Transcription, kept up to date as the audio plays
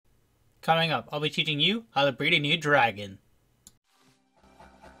Coming up, I'll be teaching you how to breed a new dragon.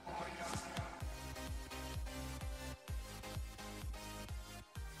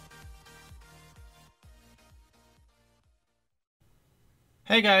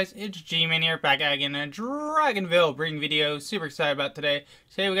 Hey guys, it's G-Man here, back again in a Dragonvale breeding video. Super excited about today.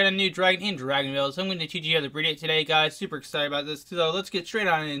 Today we got a new dragon in Dragonvale, so I'm going to teach you how to breed it today, guys. Super excited about this. So let's get straight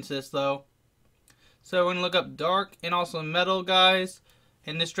on into this, though. So we're going to look up dark and also metal, guys.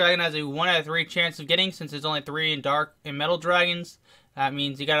 And this dragon has a 1 out of 3 chance of getting, since there's only 3 in dark and metal dragons. That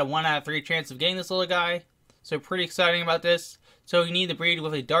means you got a 1 out of 3 chance of getting this little guy. So pretty exciting about this. So you need to breed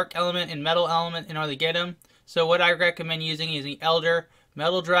with a dark element and metal element in order to get him. So what I recommend using is an elder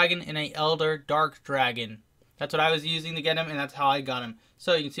metal dragon and an elder dark dragon. That's what I was using to get him, and that's how I got him.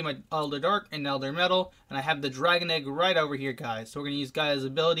 So you can see my elder dark and elder metal, and I have the dragon egg right over here, guys. So we're going to use Gaia's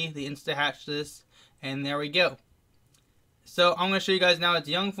ability, the insta hatch this, and there we go. So I'm going to show you guys now its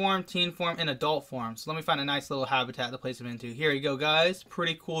young form, teen form, and adult form. So let me find a nice little habitat to place him into. Here you go, guys.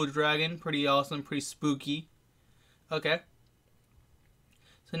 Pretty cool dragon, pretty awesome, pretty spooky. Okay.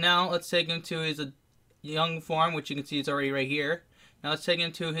 So now let's take him to his young form, which you can see it's already right here. Now let's take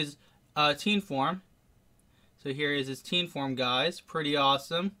him to his teen form. So here is his teen form, guys. Pretty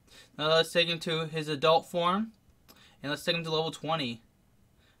awesome. Now let's take him to his adult form. And let's take him to level 20.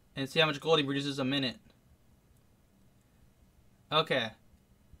 And see how much gold he produces a minute. Okay.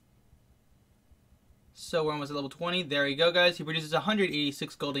 So we're almost at level 20. There you go, guys. He produces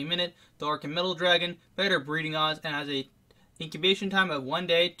 186 gold a minute. Dark and metal dragon. Better breeding odds. And has a incubation time of 1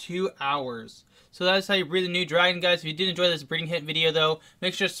 day, 2 hours. So that's how you breed a new dragon, guys. If you did enjoy this breeding hit video, though,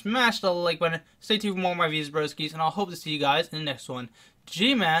 make sure to smash the like button. Stay tuned for more of my videos, broskies, and I'll hope to see you guys in the next one.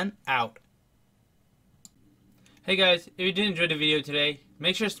 G-Man out. Hey guys, if you did enjoy the video today,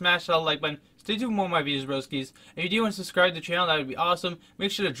 make sure to smash that like button. Stay tuned for more of my videos, broskies. If you do want to subscribe to the channel, that would be awesome.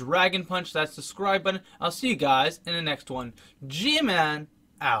 Make sure to dragon punch that subscribe button. I'll see you guys in the next one. G-Man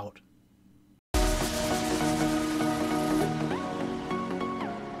out.